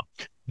Manarino.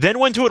 Then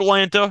went to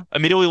Atlanta,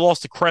 immediately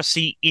lost to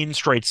Cressy in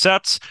straight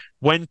sets,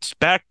 went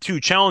back to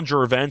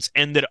challenger events,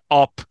 ended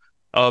up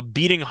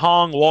beating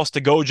Hong, lost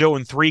to Gojo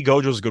in three.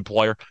 Gojo's a good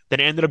player. Then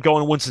ended up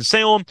going to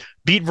Winston-Salem,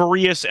 beat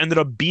Varius, ended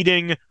up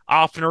beating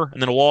Offner,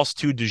 and then lost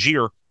to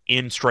Degir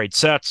in straight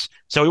sets.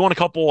 So he won a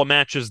couple of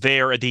matches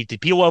there at the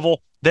ATP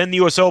level. Then the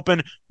U.S.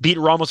 Open, beat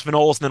Ramos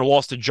Vinolas, and then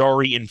lost to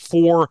Jari in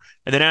four.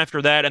 And then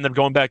after that, ended up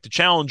going back to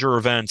challenger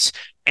events.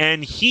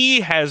 And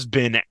he has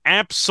been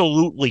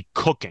absolutely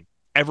cooking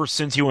ever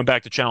since he went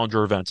back to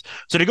challenger events.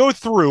 So to go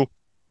through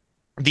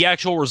the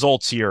actual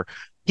results here,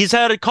 he's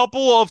had a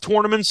couple of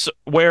tournaments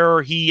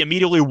where he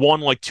immediately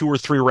won like 2 or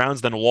 3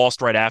 rounds, then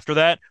lost right after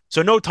that.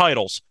 So no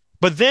titles.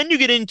 But then you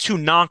get into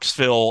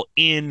Knoxville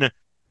in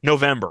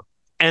November,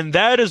 and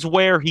that is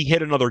where he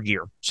hit another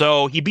gear.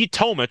 So he beat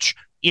Tomic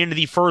in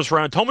the first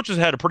round. Tomic has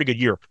had a pretty good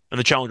year in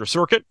the challenger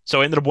circuit, so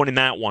he ended up winning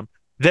that one.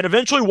 Then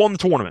eventually won the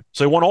tournament.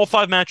 So he won all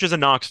 5 matches in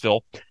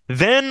Knoxville.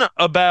 Then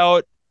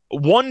about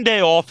one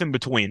day off in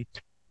between,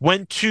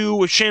 went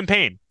to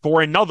Champaign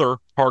for another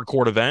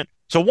hardcourt event.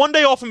 So one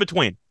day off in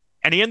between.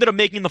 And he ended up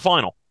making the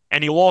final.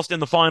 And he lost in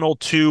the final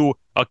to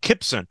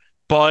Kipson.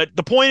 But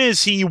the point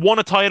is, he won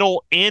a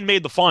title and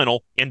made the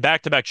final in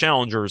back-to-back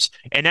challengers,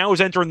 and now he's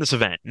entering this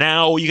event.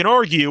 Now, you can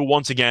argue,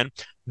 once again,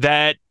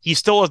 that he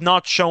still has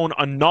not shown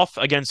enough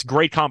against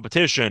great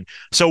competition.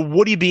 So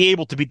would he be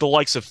able to beat the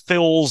likes of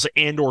Phils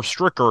and or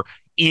Stricker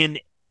in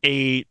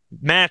a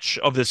match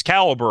of this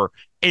caliber?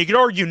 And you can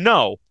argue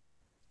no.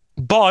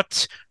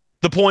 But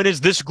the point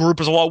is, this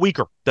group is a lot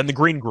weaker than the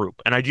green group.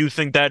 And I do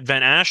think that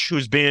Van Asch,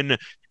 who's been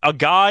a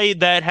guy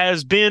that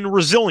has been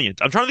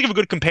resilient. I'm trying to think of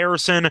a good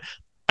comparison.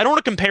 I don't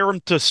want to compare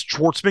him to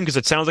Schwartzman because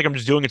it sounds like I'm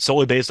just doing it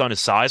solely based on his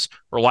size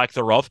or lack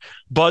thereof.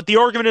 But the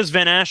argument is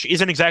Van Asch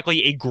isn't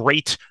exactly a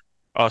great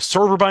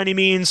server by any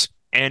means,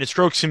 and his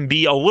strokes can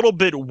be a little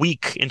bit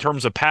weak in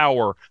terms of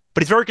power,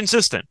 but he's very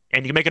consistent.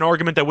 And you can make an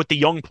argument that with the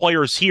young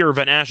players here,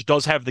 Van Asch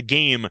does have the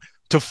game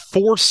to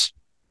force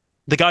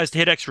the guys to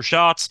hit extra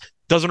shots,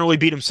 doesn't really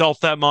beat himself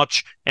that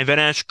much, and Van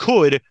Asch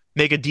could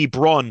make a deep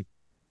run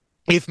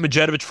if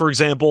Medjedovic, for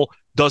example,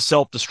 does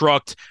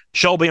self-destruct.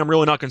 Shelby, I'm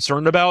really not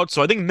concerned about.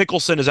 So I think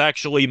Mickelson is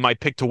actually my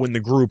pick to win the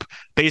group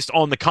based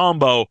on the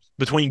combo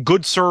between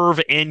good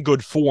serve and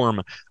good form.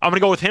 I'm going to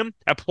go with him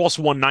at plus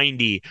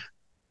 190.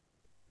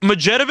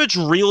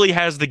 Medjedovic really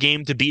has the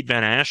game to beat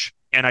Van Asch,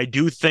 and I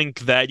do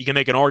think that you can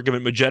make an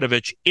argument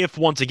Medjedovic, if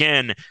once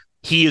again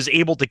he is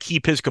able to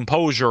keep his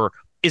composure,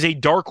 is a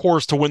dark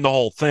horse to win the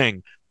whole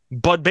thing.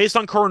 But based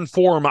on current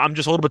form, I'm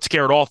just a little bit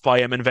scared off by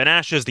him, and Van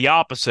Asch is the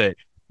opposite.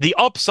 The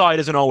upside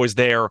isn't always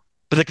there,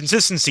 but the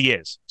consistency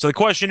is. So the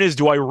question is,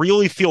 do I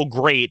really feel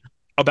great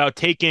about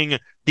taking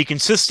the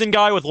consistent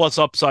guy with less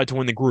upside to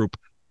win the group,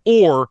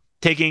 or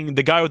taking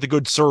the guy with the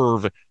good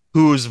serve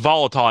who's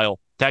volatile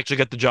to actually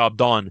get the job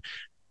done?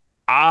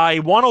 I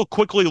want to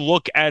quickly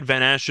look at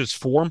Van Asch's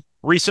form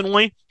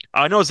recently.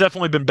 I know it's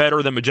definitely been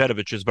better than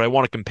Medjedovic's, but I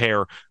want to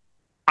compare.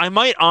 I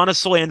might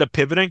honestly end up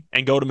pivoting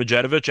and go to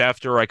Medjedovic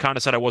after I kind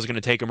of said I wasn't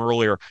going to take him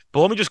earlier.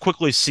 But let me just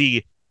quickly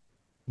see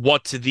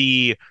what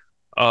the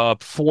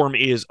form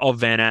is of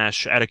Van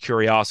Asch out of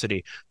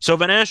curiosity. So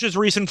Van Asch's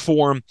recent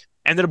form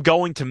ended up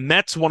going to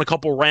Metz, won a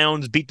couple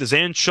rounds, beat the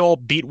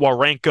Zanschel, beat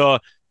Wawrinka.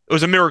 It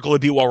was a miracle to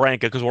beat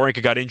Wawrinka because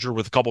Wawrinka got injured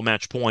with a couple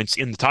match points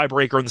in the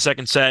tiebreaker in the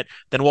second set,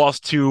 then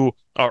lost to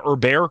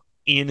Herbert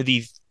in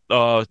the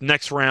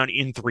next round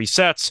in 3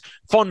 sets.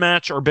 Fun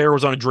match. Herbert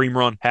was on a dream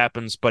run.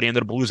 Happens, but he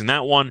ended up losing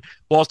that one.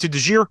 Lost to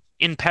Degir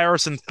in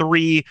Paris in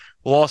 3.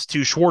 Lost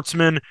to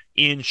Schwartzman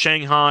in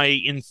Shanghai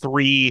in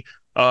 3.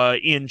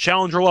 In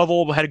challenger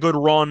level, had a good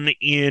run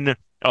in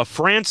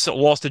France.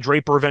 Lost to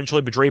Draper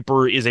eventually, but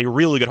Draper is a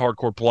really good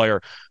hardcore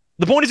player.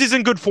 The point is he's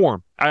in good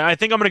form. I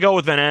think I'm going to go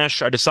with Van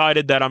Asch. I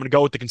decided that I'm going to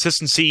go with the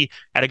consistency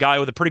at a guy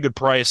with a pretty good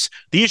price.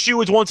 The issue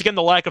is, once again,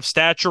 the lack of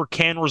stature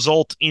can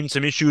result in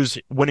some issues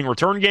winning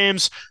return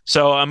games,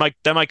 so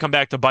that might come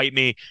back to bite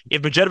me.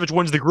 If Medjedovic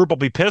wins the group, I'll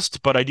be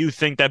pissed, but I do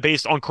think that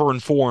based on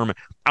current form,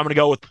 I'm going to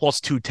go with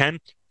plus 210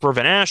 for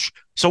Van Asch.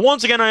 So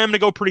once again, I am going to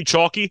go pretty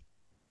chalky.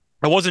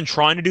 I wasn't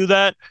trying to do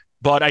that,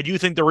 but I do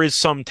think there is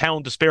some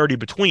talent disparity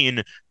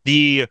between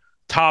the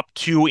top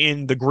 2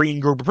 in the green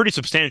group, a pretty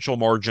substantial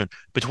margin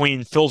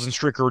between Fils and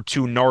Stricker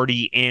to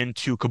Nardi and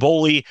to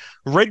Caboli.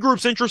 Red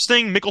group's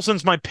interesting.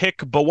 Mickelson's my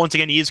pick, but once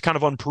again, he is kind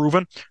of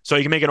unproven, so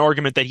you can make an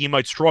argument that he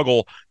might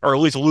struggle or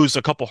at least lose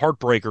a couple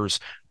heartbreakers.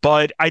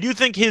 But I do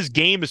think his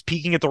game is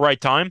peaking at the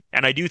right time,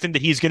 and I do think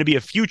that he's going to be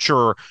a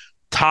future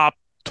top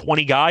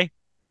 20 guy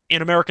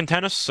in American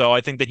tennis, so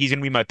I think that he's going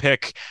to be my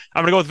pick.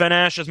 I'm going to go with Van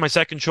Asch as my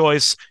second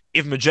choice.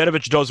 If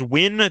Medjedovic does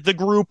win the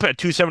group at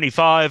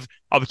 275,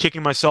 I'll be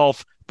kicking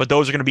myself, but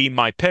those are going to be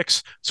my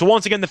picks. So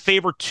once again, the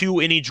favorite 2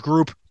 in each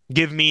group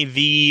give me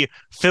the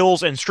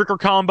Fils and Stricker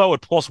combo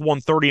at plus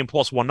 130 and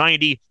plus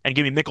 190, and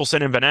give me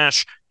Mickelson and Van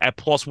Asch at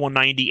plus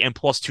 190 and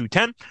plus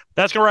 210.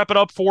 That's going to wrap it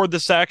up for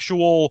this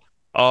actual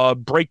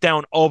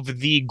breakdown of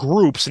the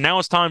groups. Now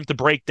it's time to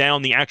break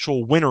down the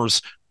actual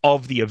winners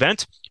of the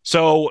event.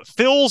 So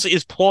Fils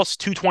is plus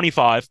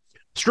 225,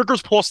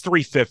 Stricker's plus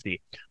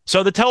 350.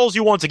 So that tells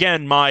you once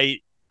again my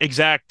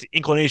exact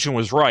inclination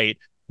was right.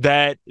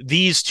 that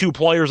these two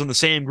players in the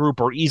same group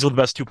are easily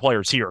the best two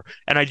players here.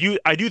 And I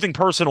do think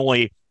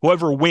personally,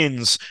 whoever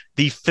wins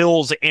the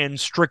Phils and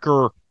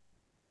Stricker,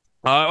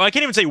 I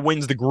can't even say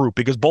wins the group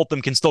because both of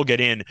them can still get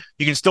in.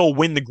 You can still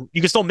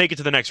you can still make it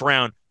to the next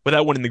round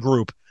without winning the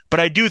group. But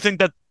I do think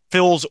that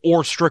Phils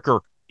or Stricker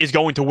is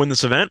going to win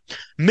this event.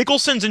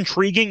 Mickelson's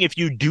intriguing if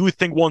you do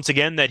think once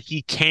again that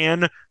he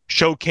can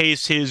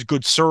showcase his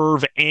good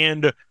serve,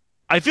 and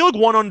I feel like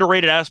one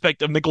underrated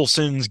aspect of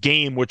Mickelson's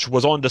game, which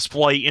was on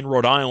display in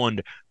Rhode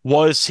Island,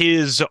 was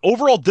his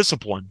overall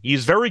discipline.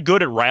 He's very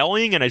good at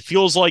rallying, and it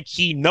feels like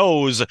he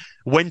knows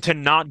when to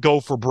not go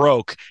for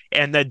broke,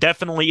 and that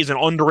definitely is an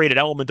underrated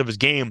element of his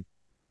game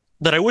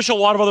that I wish a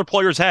lot of other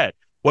players had,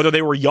 whether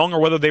they were young or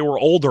whether they were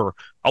older.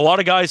 A lot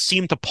of guys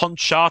seem to punch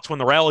shots when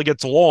the rally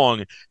gets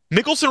long.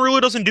 Mickelson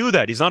really doesn't do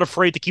that. He's not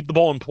afraid to keep the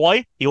ball in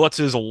play. He lets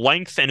his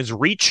length and his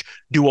reach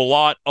do a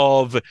lot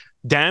of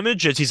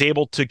damage as he's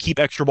able to keep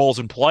extra balls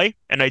in play.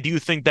 And I do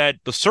think that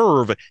the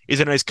serve is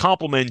a nice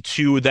complement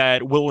to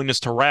that willingness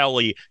to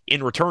rally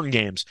in return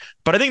games.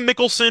 But I think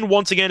Mickelson,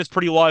 once again, is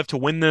pretty live to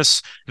win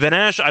this. Van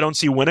Ash, I don't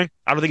see winning.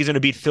 I don't think he's going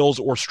to beat Phils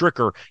or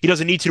Stricker. He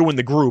doesn't need to win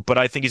the group, but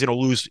I think he's going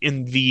to lose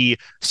in the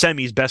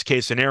semis, best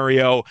case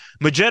scenario.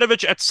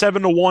 Medjedovic at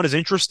 7-1 is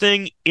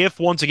interesting. If,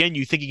 once again,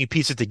 you think he can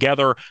piece it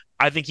together,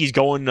 I think he's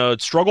going to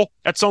struggle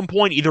at some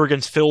point, either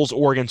against Phils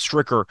or against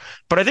Stricker.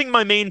 But I think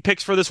my main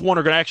picks for this one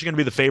are actually going to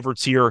be the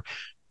favorites here.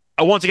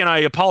 Once again, I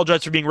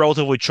apologize for being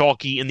relatively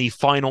chalky in the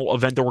final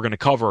event that we're going to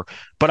cover,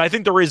 but I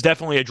think there is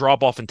definitely a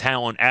drop-off in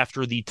talent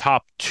after the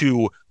top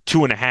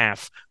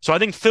 2.5. So I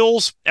think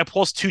Phil's at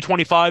plus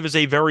 225 is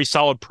a very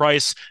solid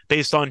price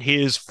based on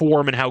his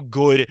form and how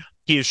good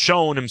he has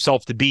shown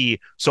himself to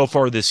be so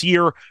far this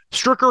year.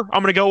 Stricker,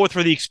 I'm going to go with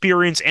for the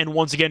experience and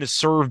once again his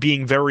serve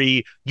being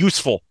very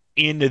useful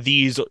in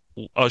these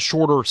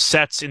shorter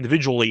sets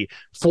individually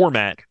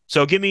format.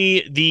 So give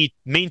me the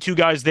main two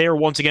guys there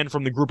once again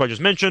from the group I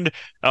just mentioned.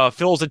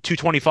 Phil's at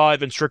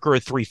 225 and Stricker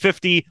at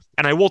 350,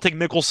 and I will take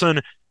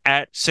Mickelson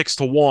at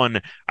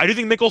 6-1. I do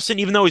think Mickelson,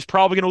 even though he's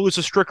probably going to lose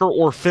to Stricker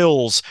or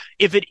Phils,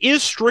 if it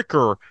is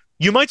Stricker,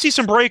 you might see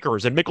some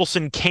breakers, and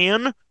Mickelson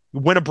can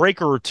win a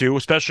breaker or two,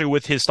 especially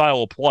with his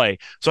style of play.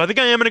 So I think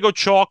I am going to go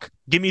chalk.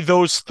 Give me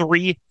those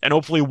three, and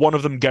hopefully one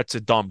of them gets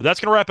it done. But that's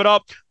going to wrap it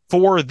up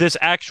for this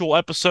actual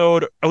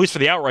episode, at least for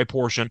the outright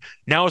portion.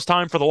 Now it's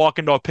time for the Lock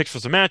and Dog picks for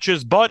some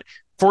matches, but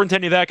before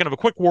intending that, kind of a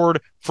quick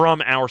word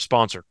from our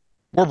sponsor.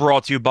 We're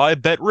brought to you by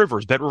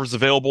BetRivers. BetRivers is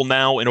available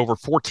now in over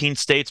 14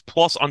 states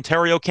plus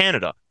Ontario,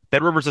 Canada.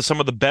 BetRivers is some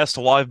of the best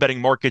live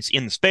betting markets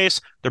in the space.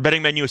 Their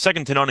betting menu is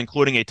second to none,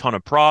 including a ton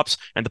of props,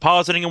 and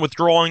depositing and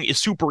withdrawing is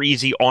super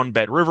easy on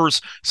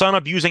BetRivers. Sign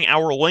up using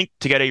our link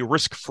to get a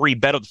risk-free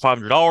bet of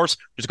 $500.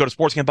 Just go to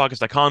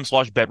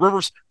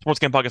sportsgamepodcast.com/BetRivers,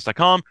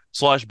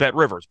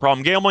 sportsgamepodcast.com/BetRivers.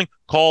 Problem gambling?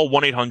 Call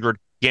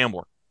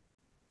 1-800-GAMBLER.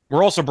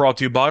 We're also brought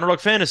to you by Underdog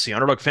Fantasy.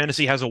 Underdog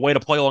Fantasy has a way to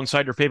play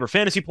alongside your favorite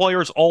fantasy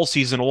players all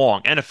season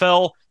long.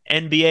 NFL,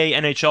 NBA,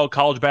 NHL,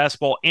 college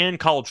basketball, and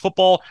college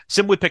football.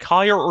 Simply pick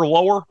higher or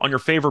lower on your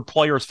favorite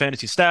players'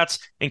 fantasy stats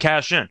and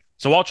cash in.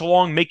 So watch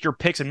along, make your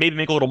picks, and maybe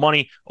make a little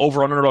money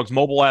over on Underdog's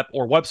mobile app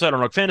or website,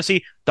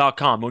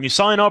 underdogfantasy.com. When you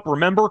sign up,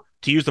 remember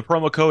to use the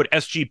promo code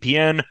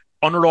SGPN.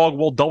 Underdog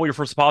will double your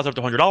first deposit up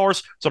to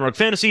 $100. So Underdog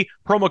Fantasy,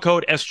 promo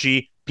code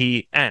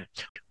SGPN.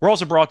 We're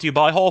also brought to you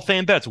by Hall of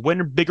Fame Bets.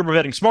 Win bigger by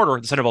betting smarter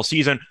this NFL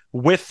season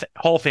with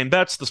Hall of Fame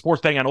Bets, the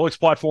sports betting analytics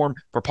platform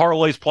for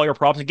parlays, player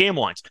props, and game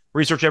lines.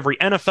 Research every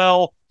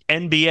NFL,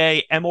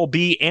 NBA,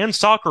 MLB, and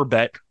soccer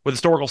bet with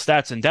historical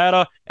stats and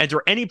data.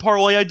 Enter any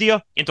parlay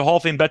idea into Hall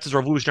of Fame Bets'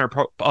 revolutionary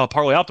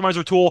parlay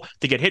optimizer tool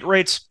to get hit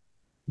rates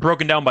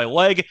broken down by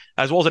leg,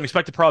 as well as an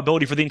expected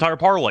probability for the entire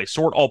parlay.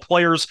 Sort all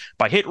players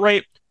by hit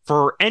rate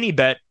for any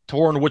bet to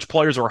learn which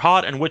players are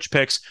hot and which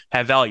picks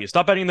have value.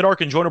 Stop betting in the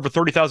dark and join over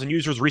 30,000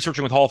 users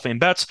researching with Hall of Fame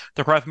Bets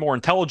to craft more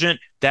intelligent,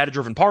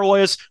 data-driven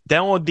parlays.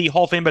 Download the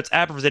Hall of Fame Bets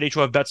app or visit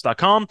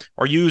HOFBets.com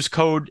or use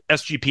code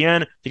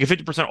SGPN to get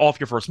 50% off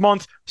your first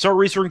month. Start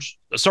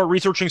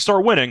researching,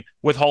 start winning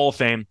with Hall of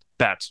Fame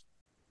Bets.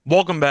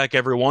 Welcome back,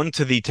 everyone,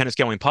 to the Tennis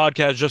Gambling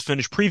Podcast. Just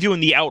finished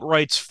previewing the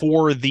outrights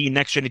for the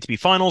next-gen ATP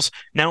Finals.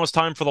 Now it's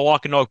time for the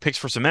Lock and Dog picks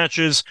for some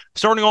matches.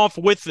 Starting off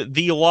with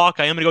the lock,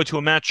 I am going to go to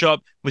a matchup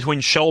between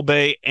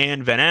Shelby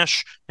and Van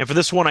Ash. And for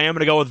this one, I am going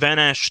to go with Van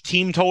Ash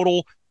team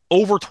total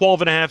over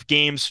 12.5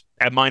 games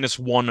at minus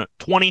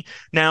 120.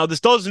 Now, this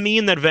does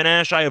mean that Van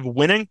Ash I have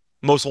winning,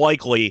 most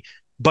likely,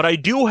 but I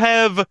do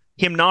have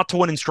him not to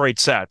win in straight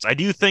sets. I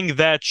do think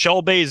that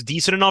Shelby is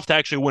decent enough to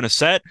actually win a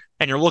set,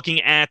 and you're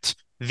looking at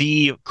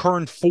the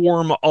current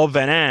form of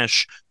Van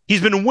Ash.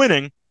 He's been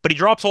winning, but he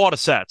drops a lot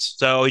of sets.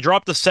 So he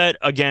dropped a set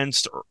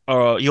against,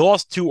 he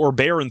lost to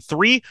Orbert in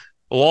 3,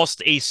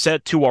 lost a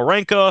set to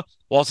Wawrinka,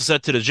 lost a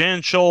set to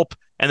Dejanschulp,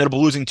 ended up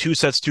losing 2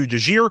 sets to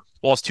Degir,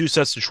 lost 2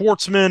 sets to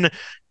Schwartzman.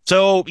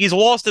 So he's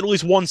lost at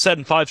least 1 set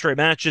in 5 straight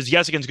matches.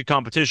 Yes, against good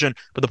competition,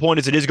 but the point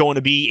is it is going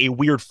to be a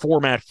weird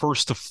format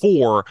first to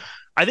 4.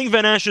 I think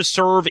Van Ash's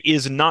serve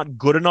is not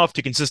good enough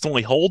to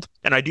consistently hold,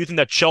 and I do think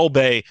that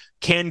Shelby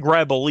can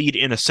grab a lead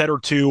in a set or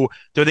two.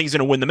 Do I think he's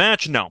going to win the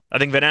match? No. I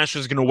think Van Ash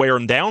is going to wear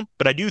him down,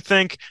 but I do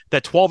think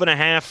that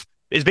 12.5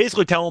 is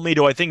basically telling me,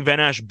 do I think Van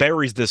Ash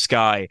buries this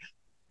guy?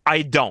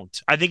 I don't.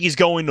 I think he's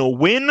going to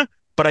win,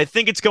 but I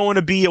think it's going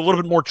to be a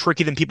little bit more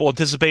tricky than people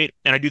anticipate,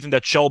 and I do think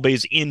that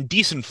Shelby's in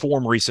decent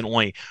form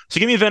recently. So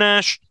give me Van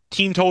Ash,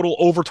 team total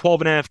over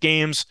 12.5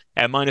 games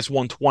at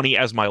 -120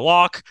 as my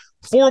lock.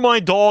 For my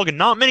dog,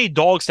 not many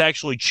dogs to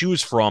actually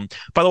choose from.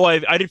 By the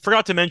way,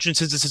 forgot to mention,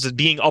 since this is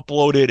being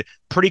uploaded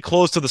pretty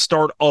close to the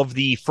start of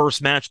the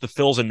first match, the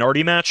Phils and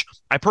Nardi match,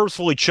 I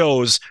purposefully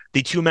chose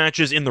the two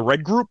matches in the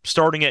red group,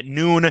 starting at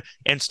noon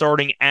and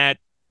starting at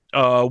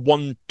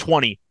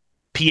 1:20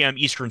 p.m.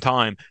 Eastern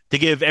time, to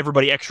give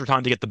everybody extra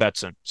time to get the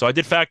bets in. So I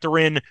did factor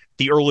in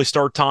the early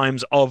start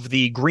times of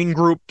the green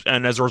group,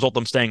 and as a result,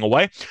 I'm staying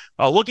away.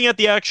 Looking at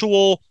the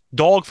actual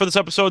dog for this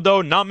episode,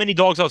 though, not many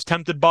dogs I was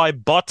tempted by,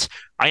 but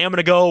I am going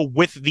to go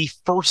with the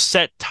first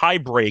set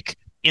tiebreak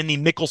in the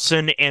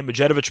Mickelson and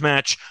Medjedovic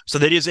match. So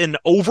that is an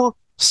over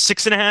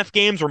 6.5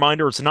 games.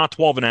 Reminder, it's not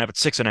 12.5,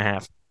 it's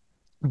 6.5.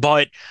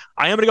 But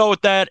I am going to go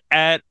with that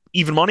at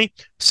even money.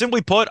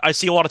 Simply put, I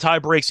see a lot of tie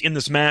breaks in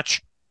this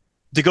match.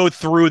 To go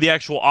through the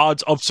actual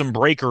odds of some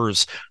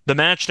breakers, the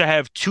match to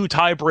have two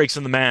tie breaks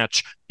in the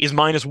match is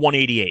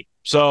 -188.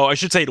 So I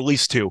should say at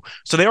least two.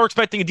 So they are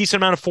expecting a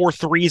decent amount of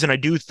 4-3s, and I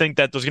do think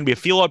that there's going to be a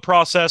feel-out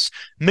process.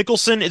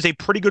 Mickelson is a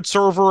pretty good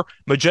server.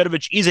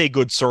 Medjedovic is a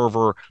good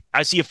server.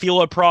 I see a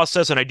feel-out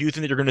process, and I do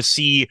think that you're going to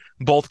see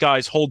both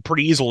guys hold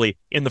pretty easily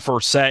in the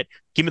first set.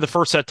 Give me the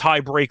first set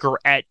tiebreaker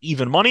at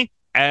even money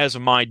as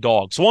my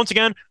dog. So once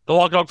again, the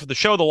lock dog for the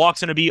show, the lock's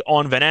going to be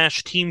on Van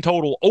Ash, team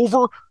total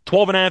over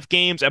 12.5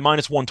 games at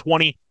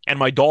 -120, and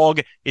my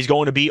dog is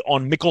going to be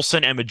on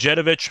Mickelson and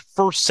Medjedovic,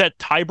 first set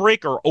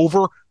tiebreaker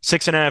over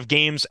 6.5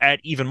 games at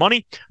even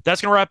money.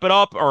 That's going to wrap it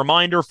up. A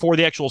reminder for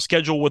the actual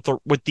schedule with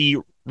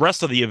the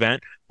rest of the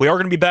event. We are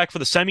going to be back for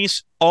the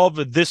semis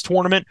of this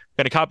tournament.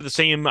 Going to copy the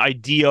same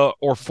idea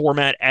or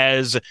format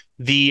as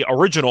the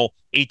original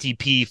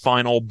ATP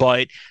final,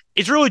 but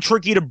it's really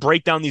tricky to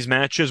break down these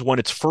matches when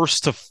it's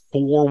first to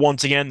four.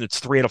 Once again, it's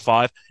 3 out of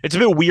 5. It's a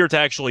bit weird to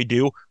actually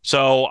do.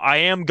 So I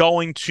am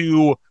going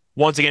to,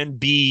 once again,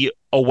 be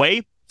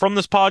away from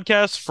this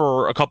podcast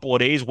for a couple of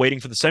days, waiting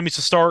for the semis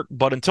to start.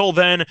 But until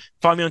then,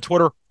 find me on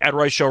Twitter at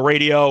Rice Show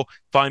Radio.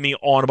 Find me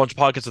on a bunch of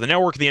podcasts of the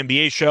network, the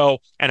NBA show,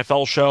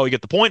 NFL show. You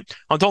get the point.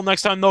 Until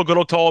next time, though, good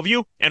luck to all of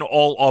you and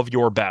all of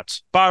your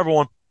bets. Bye,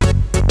 everyone.